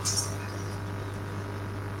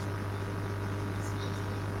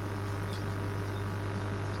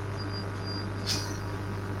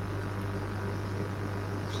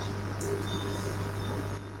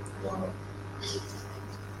 Wow.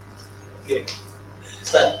 Okay.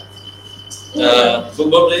 Start.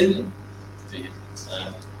 Football player.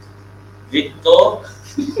 Victor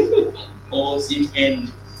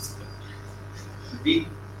Osimhen.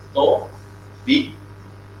 Victor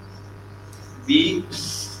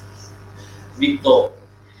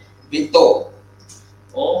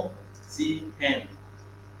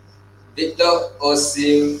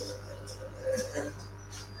Osimhen.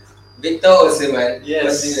 Victor Osimhen.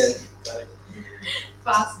 Yes. Osimhen. Correct.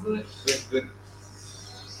 Fast, good. Good.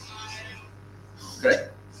 Correct.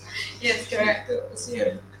 Yes, correct. Victor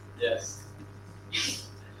Osimhen. Yes.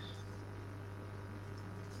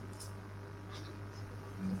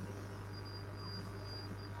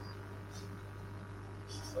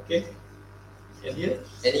 Okay. Can hear?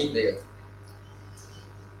 Any player.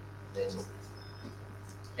 Then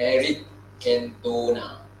Eric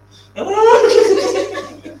Cantona.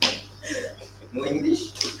 No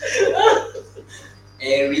English?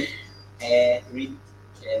 Eric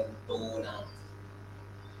Cantona.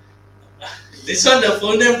 This one the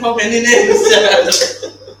full name, how many names?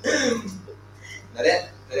 Like that.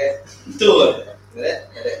 Two.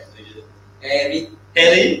 Eric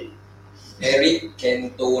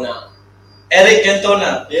Cantona. Eric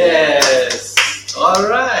Cantona. Yes. All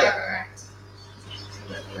right.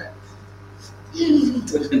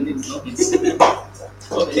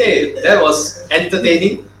 Okay, that was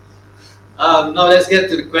entertaining. Now let's get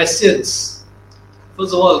to the questions.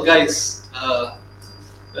 First of all, guys, well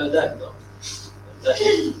done. No? Well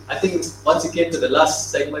done. I think once you came to the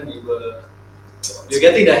last segment, you're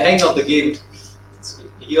getting the hang of the game.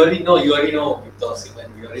 You already know Victor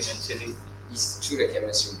Osimhen. We already mentioned it. It's through the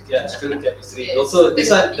chemistry. Yeah, through the chemistry. Also, this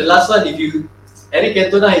one, the last one, if you Eric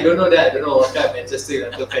Cantona, you don't know that. I don't know what kind of Manchester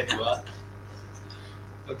United fan you are.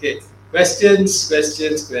 Okay, questions.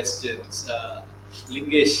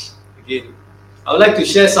 Lingesh, again. I would like to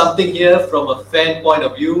share something here from a fan point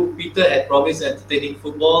of view. Peter had promised entertaining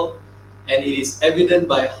football, and it is evident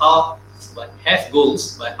by how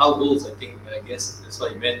goals, I guess that's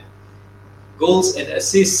what he meant. Goals and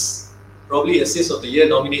assists, probably assist of the year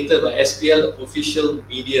nominated by SPL official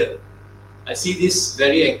media. I see this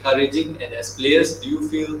very encouraging, and as players, do you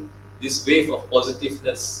feel this wave of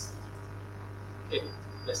positiveness? Okay,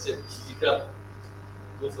 question. Ikram,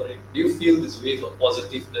 go for it. Do you feel this wave of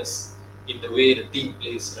positiveness in the way the team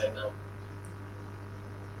plays right now?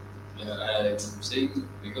 Yeah, I'm saying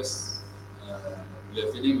because we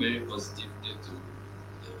are feeling very positive due to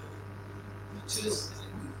the matches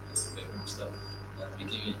and the backroom stuff,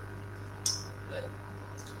 making it like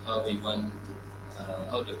how we want,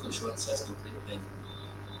 how the coach wants us to play, and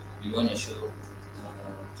we want to show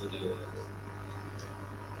to the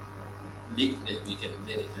league that we can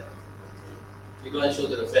play that. We're going to show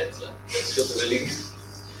to the fans, let's show to the league.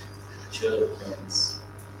 Show the fans.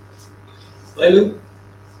 Wailu?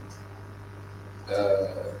 I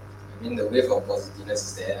mean, the wave of positiveness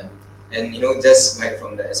is there, and just right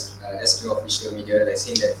from the SPL official media, like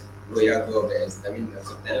saying that Roya go of the the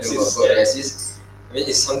contender will go of the assist. I mean,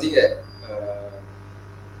 it's something that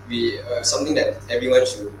something that everyone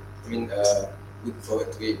should look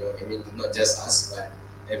forward to it. I mean, not just us, but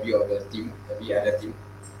every other team,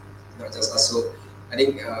 not just us. So I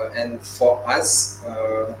think, and for us,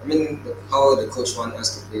 how the coach wants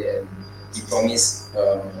us to play, and he promised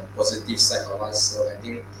positive side of us. So I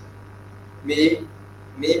think maybe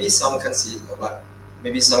some can't see it, but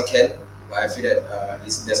maybe some can. But I feel that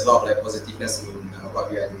there's a lot of positiveness in what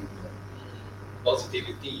we are doing.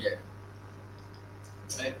 Positivity. Yeah.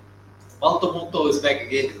 Right. Maltomoto is back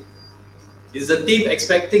again. Is the team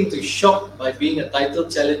expecting to shock by being a title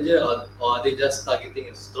challenger, or are they just targeting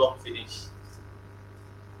a strong finish?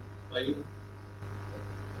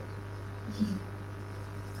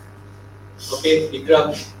 Okay,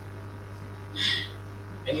 Ikram.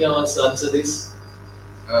 Anyone wants to answer this?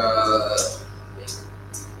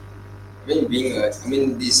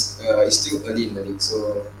 This is still early in the league,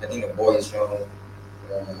 so I think the ball is round.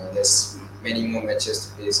 There's many more matches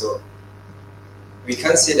to play, so we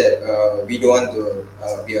can't say that we don't want to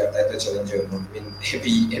be a title challenger.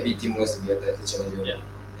 Every team wants to be a title challenger.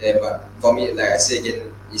 Yeah. But for me, like I say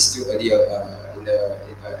again, it's still early in the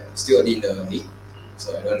league,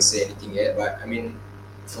 so I don't say anything yet. But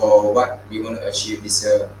for what we want to achieve this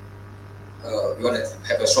year, we want to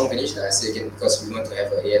have a strong finish. Like I say again, because we want to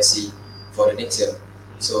have an AFC for the next year.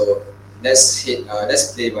 So let's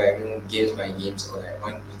play by games by games, or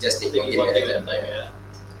we just take one game at a time. Yeah.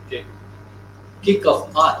 Okay. Kick of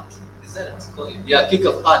art. Is that what it's called? Yeah, kick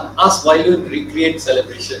of art. Ask Wailun recreate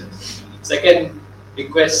celebration. Second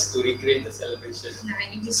request to recreate the celebration. Nah, I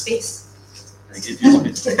need this space. I give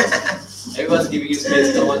you space. Everyone's giving you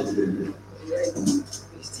space. Come on.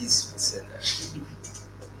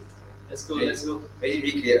 Let's go. Let's go. Very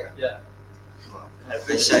recreate. Yeah. I'm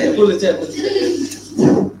very shy. Pull the chair. I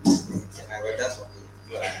will dance for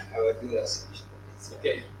you. I will do that.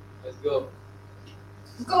 Okay. Let's go.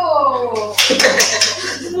 Go!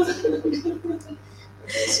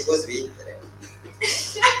 It's supposed to be.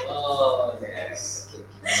 Oh, yes.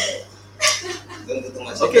 Don't do too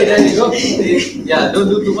much. Okay, there you go. Yeah, don't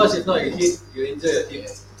do too much. If not, you enjoy your team.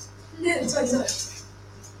 Sorry.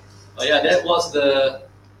 Oh yeah, that was the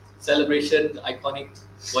celebration, the iconic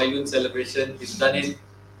Wailun celebration. He's done it.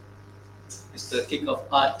 It's the kick of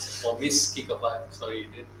art, or Miss Kick of Art. Sorry,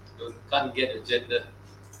 can't get a gender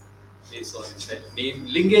based on his name.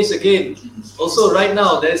 Lingesh again. Also, right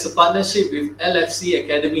now there is a partnership with LFC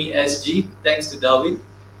Academy SG. Thanks to Darwin.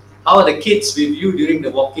 How are the kids with you during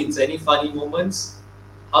the walk-ins? Any funny moments?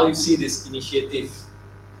 How you see this initiative?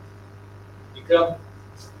 Ikram,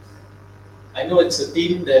 I know it's a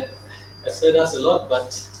team that has hurt us a lot,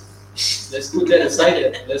 but let's put that aside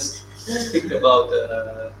and let's think about.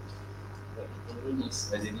 I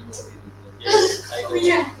didn't know what it Yes, I know. Oh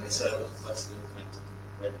yeah. was.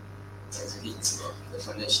 It's about the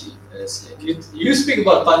partnership. You speak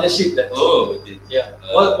about partnership then. Oh, okay. Yeah.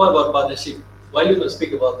 What about partnership? Why you don't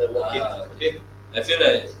speak about the walk-in? Okay. I feel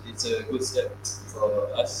like it's a good step for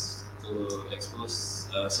us to expose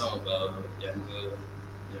some of our younger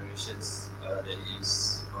generations that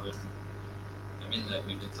is already, with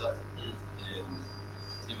the club. And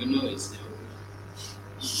even though it's still,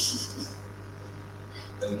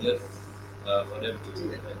 I would love for them to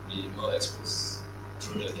be more exposed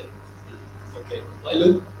through the game. Okay.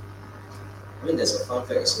 Wailun? There's a fun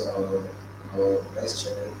fact. So our vice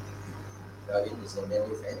chairman, Darwin, is a Man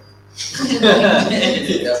U fan.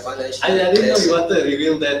 The partnership. I didn't know you wanted to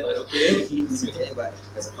reveal that, but okay. Okay, but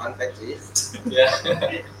there's a fun fact to it. Yeah.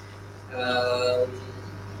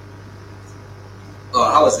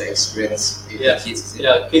 How was the experience with the kids?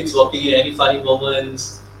 Yeah, kids walking in, any funny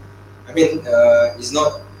moments? It's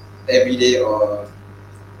not every day or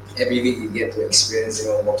every week we get to experience,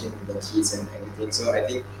 walking with the kids and everything. So I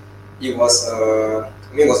think it was,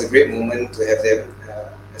 it was a great moment to have them,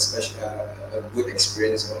 especially a good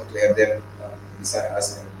experience, to have them beside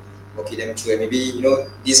us and walking them through. And maybe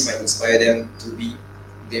this might inspire them to be,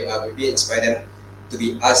 maybe inspire them to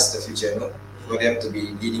be us the future, for them to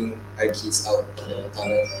be leading our kids out of the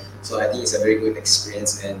tunnel. So I think it's a very good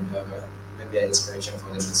experience and maybe an inspiration for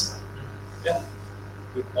them as well. Yeah,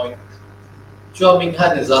 good point. Chua Ming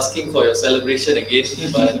Han is asking for your celebration again,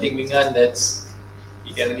 but I think Ming Han,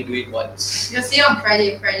 you can only do it once. You'll see on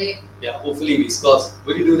Friday. Yeah, hopefully we score.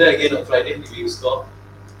 Will you do that again on Friday if you score?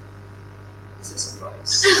 It's a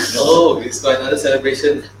surprise. No, we score another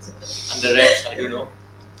celebration under wraps, I don't know.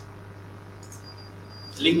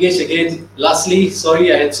 Lingesh again. Lastly,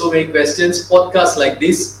 sorry I had so many questions. Podcasts like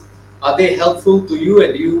this, are they helpful to you,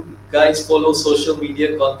 and do you guys follow social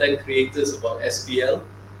media content creators about SPL?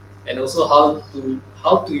 And also how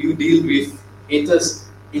do you deal with haters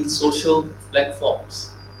in social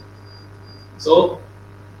platforms? So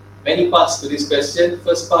many parts to this question.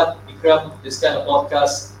 First part, Ikram, this kind of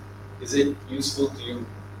podcast, is it useful to you?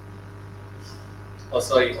 Or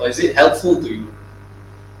is it helpful to you?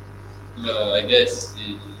 I guess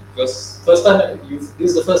because First time this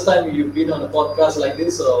is the first time you've been on a podcast like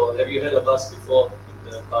this, or have you heard of us before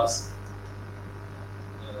in the past?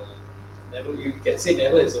 Never. You can say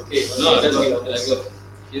never. It's okay. no, Just be I honest. got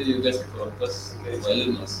hear you guys before because Okay.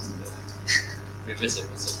 Wailun was in the previous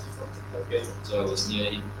episode before, Okay. so I was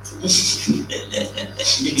near him.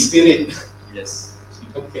 Big spirit. Yes.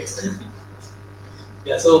 Okay.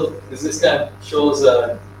 Yeah. So this kind of shows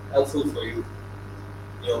helpful for you,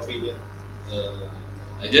 in your opinion.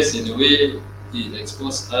 I guess in a way it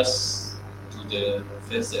exposed us to the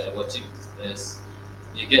fans that are watching, as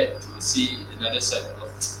they get to see another side of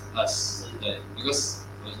us. Because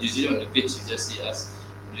usually on the page you just see us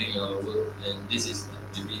doing our work, and this is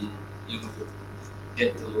maybe you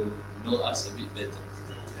get to know us a bit better.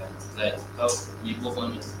 Like how we both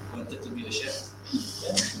wanted to be a chef.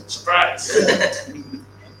 Yeah. Surprise!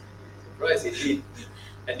 Right, indeed.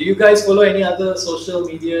 And do you guys follow any other social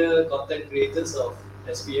media content creators of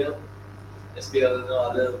SPL? SPL,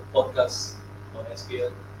 other podcasts on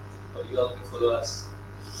SPL? Or you all can follow us?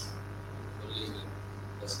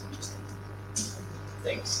 That's interesting.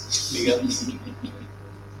 Thanks. Miguel.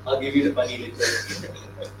 I'll give you the money later.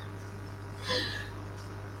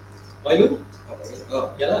 Wailun?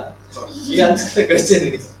 Oh, Yeah lah. oh. You answered the question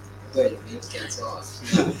already. So you mean cancel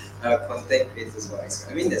content creators wise.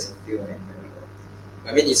 I mean there's a few, right?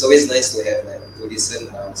 I mean it's always nice to have to listen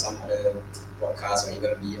some other podcasts or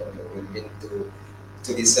even be on your own. I mean to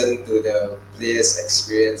listen to the players'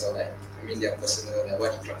 experience or their personal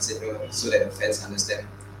what he said, so that the fans understand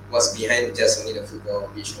what's behind just only the football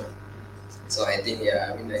pitch. So I think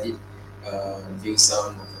I did view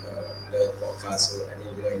some other podcasts, so I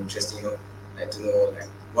think interesting, to know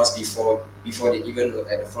what's before they even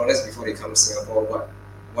the foreigners before they come to Singapore,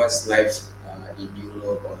 what's life in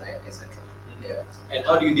Europe or etc. Yeah. And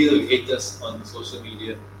how do you deal with haters on social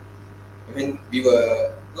media? I mean, we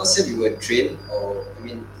were not say we were trained, or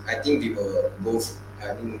I think we were both.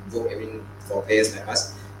 For players like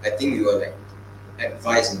us, I think we were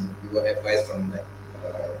advised. We were advised from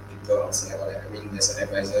people outside. There's an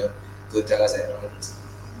advisor to tell us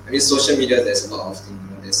that. Social media, there's a lot of things.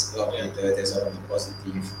 There's a lot of haters. There's a lot of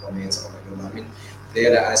positive comments or whatever.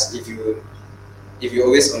 Player like us, if you're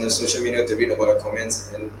always on the social media to read about the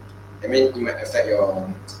comments, and it might affect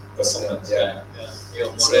your personal. Yeah.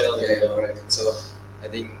 Your So, morale. So I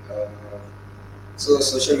think so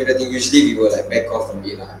social media thing usually we will back off from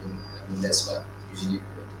it. That's what usually we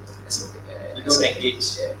will do. You don't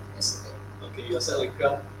engage. Yeah, that's okay. Okay, yourself,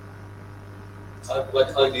 Ikram.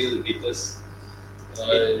 How do you deal with haters?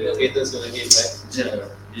 Your haters gonna hate, right? Yeah,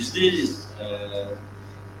 usually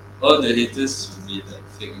all the haters will be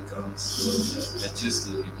fake accounts, so I choose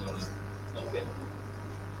to ignore them. Okay.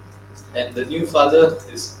 And the new father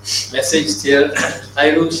is messaged here.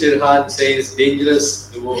 Hairul Shirhan says,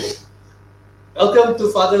 dangerous duo. Welcome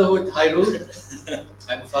to fatherhood, Hairul.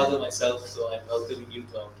 I'm a father myself, so I'm welcoming you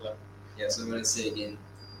to our club. Yeah, so I'm gonna say again,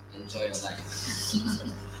 enjoy your life.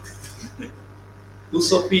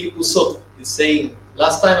 Usopi Usop is saying,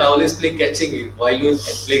 last time I always play catching with Wailun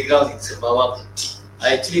at playground in Sembawang.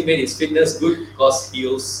 I actually made his fitness good because he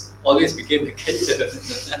always became the catcher.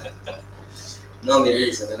 Now maybe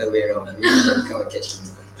it's another way around. Maybe you can come and catch me.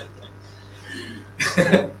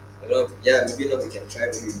 Maybe now we can try.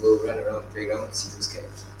 Maybe we go run around the playground,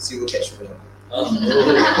 see who catch me.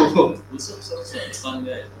 Oh. Also, a fun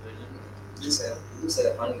guy. He looks like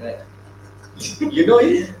a fun guy. You know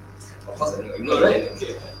him? Of course I know. You No, know, right?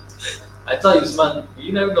 Okay. I thought you smart.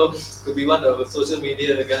 You never know. Could be one of the social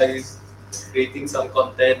media the guy is creating some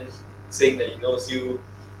content saying that he knows you.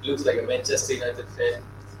 Looks like a Manchester United fan.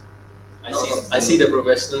 I see the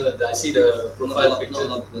professional. I see the profile Not picture. a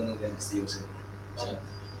lot of people know where SD also. Uh,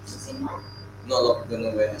 Not a lot of people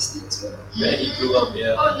know where SD as well. where he grew up.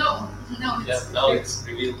 Yeah. Oh no, no. Yeah. Now it's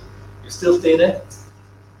revealed. You still stay there?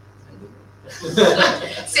 I don't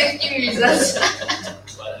know. Safety reasons.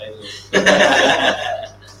 But I know.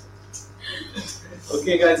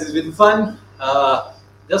 Okay, guys, it's been fun.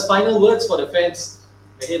 Just final words for the fans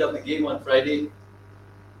ahead of the game on Friday.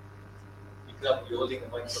 Ikram, you're holding the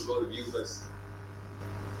mic, so go to you first.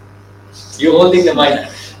 You're holding the mic.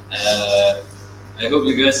 I hope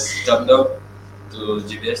you guys come down to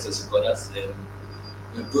GBS to support us and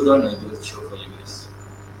we'll put on a good show for you guys.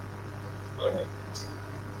 Alright.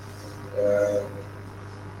 Um,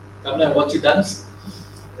 Come down, watch you dance.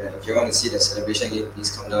 Yeah, if you want to see the celebration game,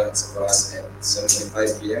 please come down and support us at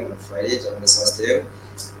 7:45 p.m. on Friday, John South Stadium.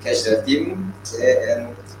 Catch the team there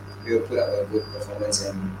and we will put up a good performance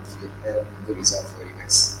and a good result for you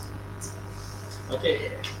guys.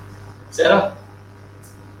 Okay. Sarah?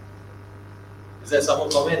 Is there some more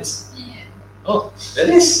comments? Yeah. Oh,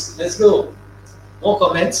 there is. Let's go. More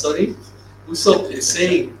comments, sorry. Usop is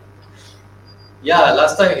saying, yeah,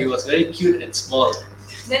 last time he was very cute and small.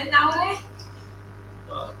 Then now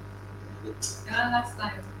Uh, last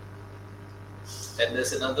time. And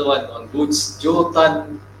there's another one on boots. Joe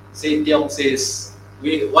Tan Say Tiong says,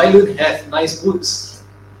 Wailun have nice boots.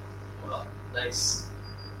 Wow, nice.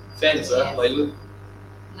 Fans, Yes. Wailun.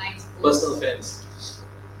 Nice. Personal fans.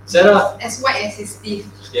 Sarah, As white as his teeth.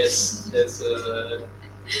 yes, there's a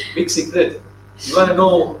big secret. You want to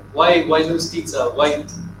know why Wailun's teeth are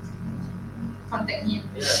white? Contact him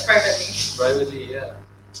Yeah. privately. Privately, yeah.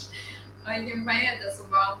 Or you can find it at the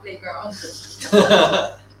Sembawang playground.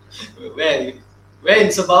 Where in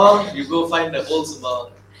Sembawang, you go find the whole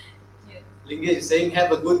Sembawang. Yeah. Lingesh is saying,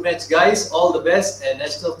 have a good match, guys. All the best, and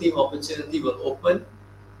national team opportunity will open.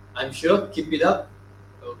 I'm sure. Keep it up.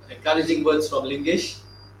 Encouraging words from Lingesh.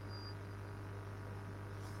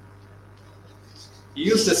 He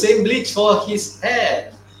used the same bleach for his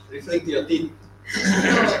hair, referring to your teeth.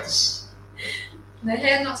 So, the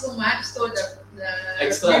hair not so much, so the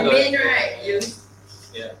Extra remain, got- right? Use.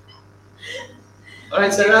 Yeah. All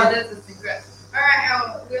right, Sarah. That's a secret.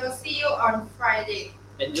 Alright, we'll see you on Friday.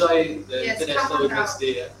 Enjoy the Yes, International come on Women's down.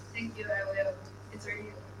 Day. Yeah. Thank you, I will. It's really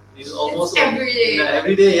It's almost It's every day. Yeah,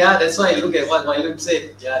 every day. Yeah, that's why I look at what Wailun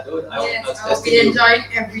said. Yeah, don't. yes, I was I'll testing be you. enjoying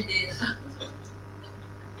every day.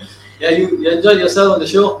 Yeah, you enjoyed yourself on the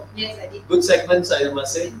show. Yes, I did. Good segments, I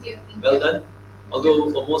must say. Thank you. Thank Well done.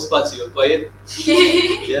 Although for most parts you were quiet. you.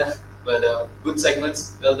 Yeah, but good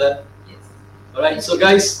segments. Well done. Yes. All right, so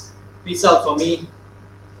guys, peace out for me.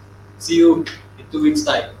 See you in 2 weeks'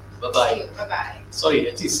 time. Bye bye. Bye bye. Sorry,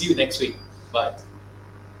 actually, see you next week. Bye.